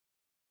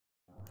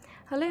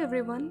Hello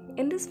everyone,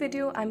 in this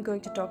video I'm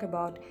going to talk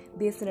about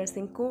B.Sc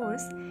Nursing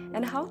course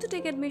and how to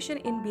take admission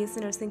in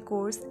B.Sc Nursing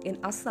course in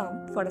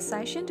Assam for the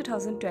session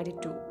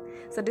 2022.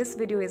 So this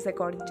video is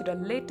according to the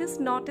latest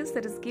notice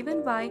that is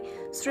given by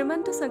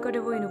Srimanta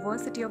Sankaradeva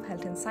University of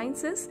Health and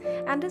Sciences,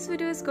 and this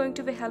video is going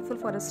to be helpful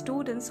for the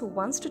students who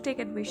wants to take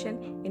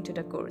admission into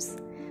the course.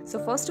 So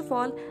first of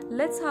all,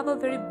 let's have a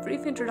very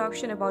brief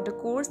introduction about the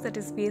course that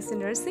is B.Sc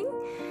Nursing.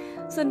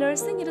 So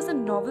nursing, it is a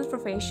novel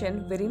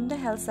profession within the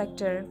health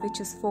sector which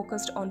is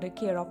focused on the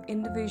care of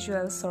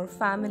individuals or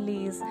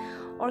families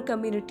or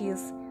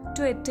communities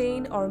to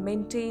attain or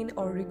maintain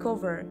or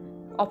recover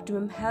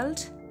optimum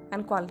health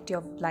and quality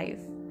of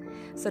life.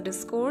 So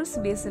this course,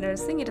 B.Sc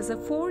Nursing, it is a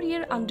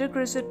 4-year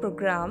undergraduate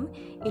program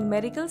in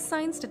medical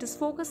science that is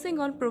focusing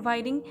on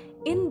providing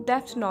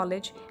in-depth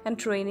knowledge and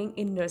training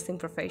in nursing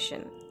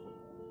profession.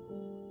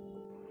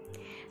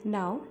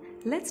 Now,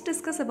 let's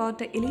discuss about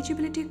the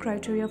eligibility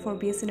criteria for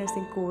B.Sc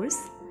Nursing course.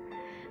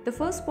 The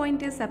first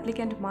point is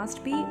applicant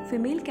must be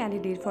female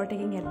candidate for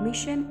taking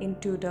admission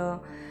into the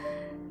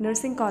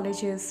nursing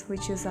colleges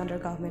which is under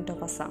government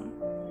of Assam.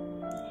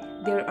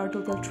 There are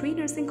total 3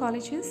 nursing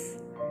colleges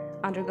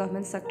under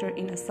government sector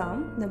in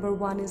Assam. Number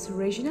 1 is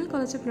Regional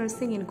College of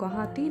Nursing in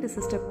Guwahati. This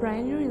is the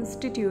pioneer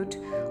institute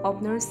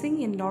of nursing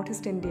in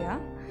Northeast India,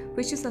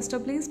 which is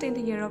established in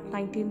the year of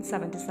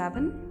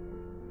 1977.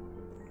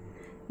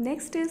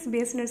 Next is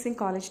B.Sc Nursing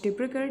College,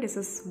 Dibrugarh. This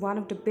is one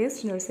of the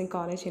best nursing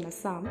college in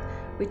Assam,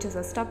 which is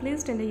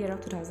established in the year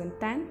of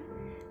 2010.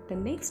 The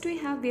next we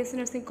have B.Sc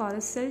Nursing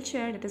College,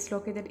 Silchar, that is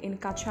located in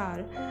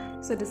Kachar.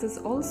 So this is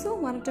also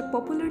one of the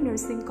popular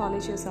nursing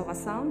colleges of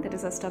Assam that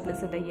is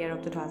established in the year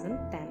of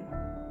 2010.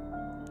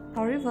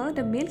 However,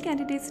 the male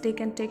candidates, they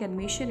can take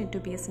admission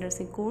into B.Sc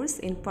Nursing course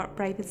in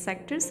private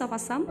sectors of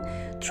Assam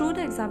through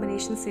the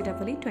examination CEE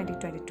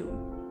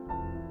 2022.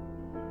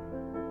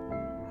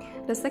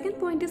 The second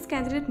point is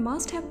candidate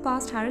must have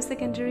passed higher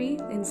secondary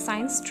in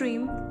science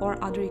stream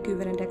or other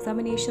equivalent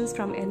examinations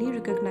from any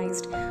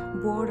recognized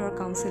board or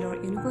council or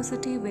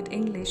university with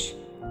English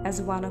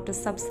as one of the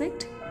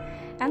subject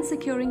and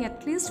securing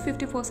at least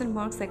 50%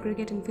 marks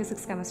aggregate in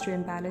physics, chemistry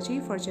and biology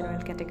for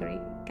general category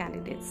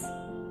candidates.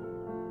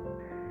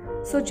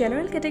 So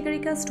general category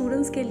का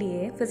students के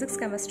लिए physics,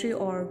 chemistry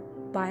और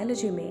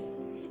biology में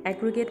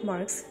aggregate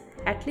marks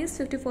at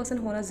least 50%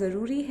 होना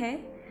ज़रूरी है,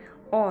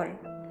 और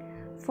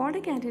for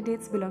the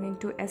candidates belonging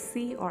to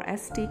SC or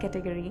ST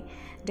category,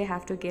 they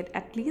have to get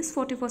at least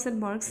 40%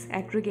 marks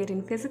aggregate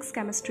in physics,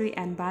 chemistry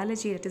and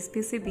biology, that is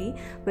PCB,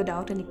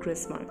 without any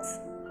grace marks.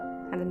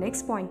 And the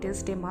next point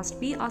is they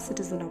must be a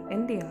citizen of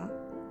India.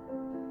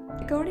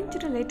 According to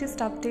the latest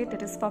update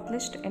that is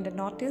published in the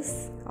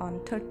notice on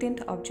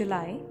 13th of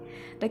July,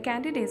 the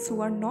candidates who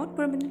are not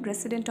permanent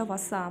resident of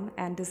Assam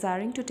and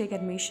desiring to take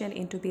admission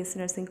into B.Sc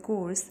Nursing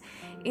course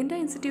in the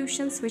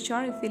institutions which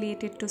are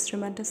affiliated to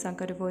Srimanta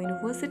Sankaradeva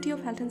University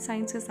of Health and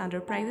Sciences under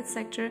private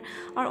sector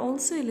are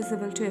also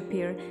eligible to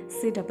appear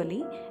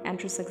CEE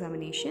entrance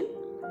examination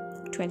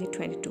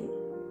 2022.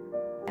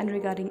 And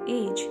regarding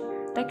age,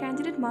 the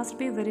candidate must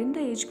be within the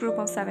age group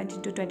of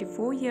 17 to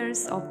 24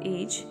 years of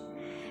age,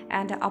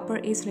 and the upper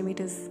age limit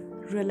is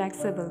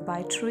relaxable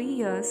by 3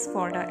 years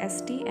for the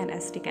ST and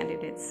ST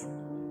candidates.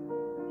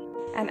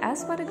 And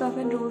as per the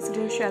government rules,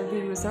 there shall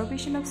be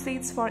reservation of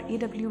seats for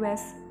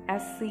EWS,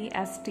 SC,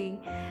 ST,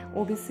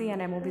 OBC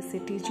and MOBC,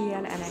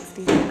 TGL and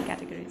XTGL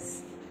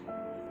categories.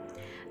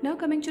 Now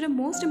coming to the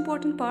most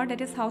important part, that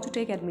is how to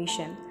take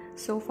admission.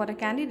 So for the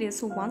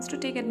candidates who wants to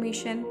take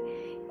admission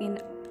in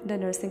the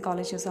nursing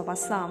colleges of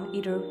Assam,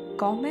 either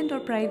government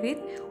or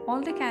private, all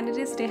the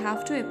candidates, they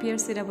have to appear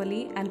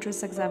CEE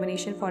entrance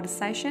examination for the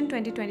session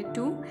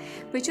 2022,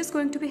 which is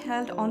going to be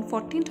held on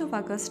 14th of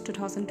August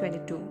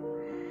 2022.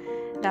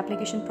 The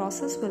application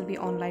process will be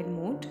online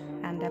mode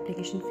and the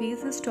application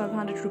fees is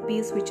 1200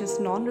 rupees, which is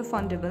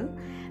non-refundable.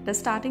 The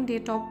starting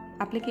date of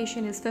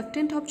application is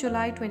 15th of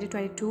July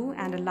 2022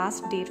 and the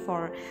last date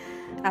for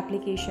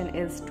application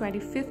is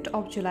 25th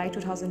of July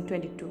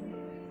 2022.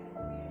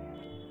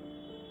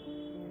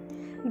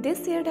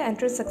 This year, the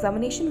entrance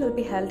examination will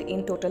be held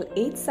in total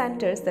 8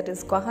 centers, that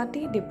is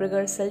Guwahati,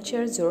 Dibrugarh,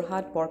 Silchar,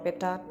 Jorhat,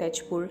 Borpeta,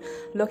 Tejpur,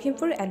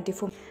 Lakhimpur and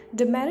Diffu.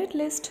 The merit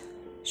list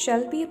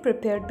shall be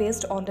prepared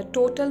based on the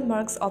total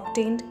marks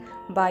obtained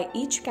by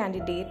each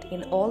candidate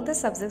in all the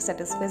subjects, that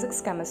is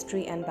physics,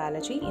 chemistry and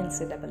biology in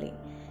CEE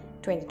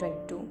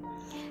 2022.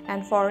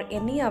 And for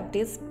any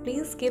updates,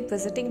 please keep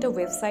visiting the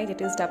website. It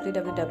is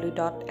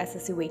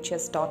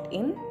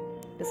www.SSUHS.in.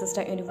 This is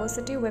the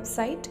university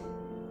website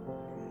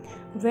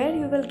where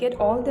you will get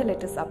all the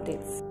latest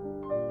updates.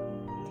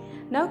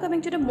 Now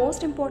coming to the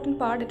most important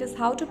part, it is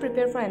how to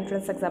prepare for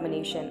entrance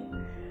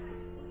examination.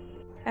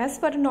 As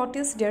per the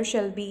notice, there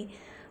shall be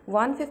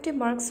 150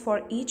 marks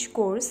for each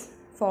course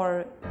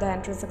for the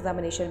entrance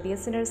examination.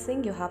 B.Sc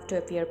Nursing, you have to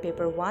appear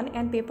paper 1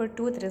 and paper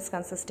 2, that is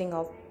consisting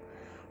of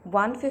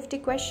 150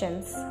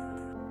 questions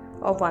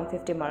of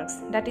 150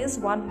 marks. That is,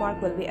 1 mark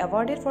will be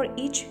awarded for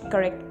each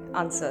correct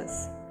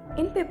answers.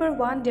 In paper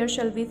 1, there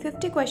shall be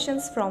 50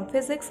 questions from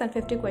physics and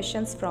 50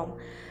 questions from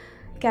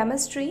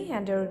chemistry,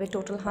 and there will be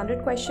total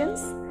 100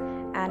 questions.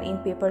 And in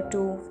paper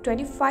 2,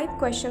 25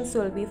 questions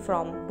will be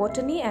from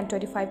botany and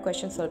 25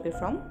 questions will be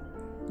from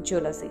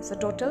zoology. So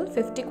total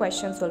 50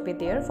 questions will be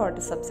there for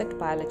the subject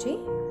biology,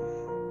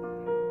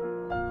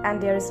 and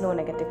there is no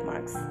negative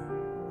marks.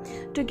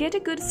 To get a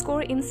good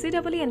score in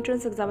CEE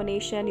entrance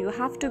examination, you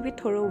have to be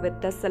thorough with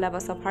the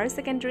syllabus of higher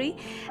secondary,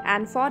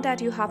 and for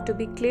that you have to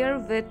be clear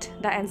with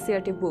the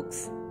NCERT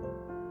books.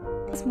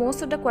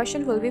 Most of the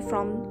question will be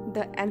from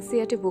the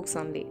NCERT books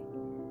only.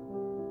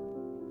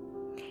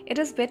 It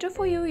is better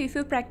for you if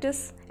you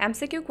practice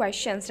MCQ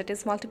questions, that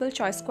is multiple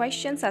choice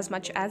questions, as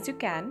much as you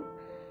can.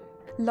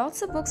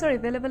 Lots of books are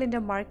available in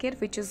the market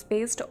which is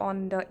based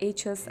on the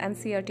HS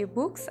NCERT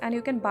books, and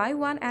you can buy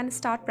one and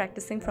start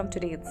practicing from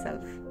today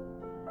itself.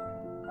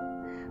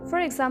 For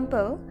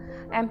example,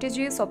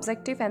 MTG's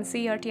Objective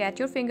NCERT at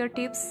your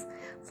fingertips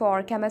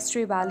for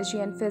chemistry, biology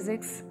and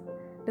physics.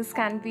 This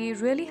can be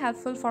really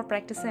helpful for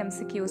practicing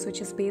MCQs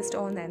which is based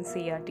on the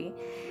NCERT,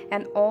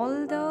 and all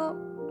the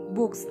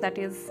books that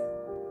is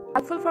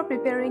helpful for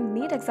preparing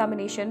NEET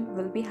examination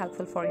will be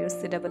helpful for your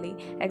CEE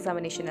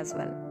examination as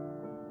well.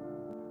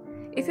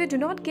 If you do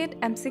not get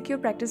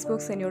MCQ practice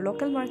books in your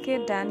local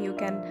market, then you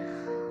can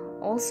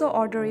also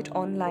order it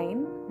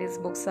online. These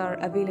books are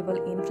available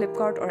in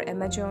Flipkart or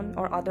Amazon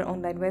or other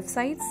online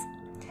websites.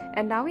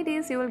 And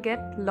nowadays you will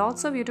get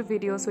lots of YouTube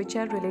videos which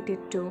are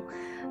related to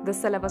the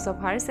syllabus of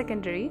higher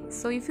secondary.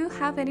 So if you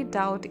have any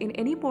doubt in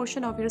any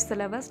portion of your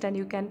syllabus, then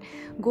you can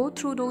go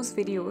through those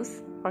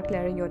videos for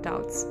clearing your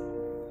doubts.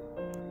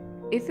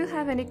 If you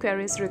have any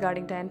queries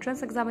regarding the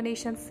entrance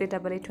examinations CEE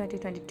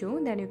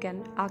 2022, then you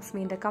can ask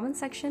me in the comment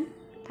section.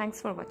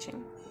 Thanks for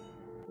watching.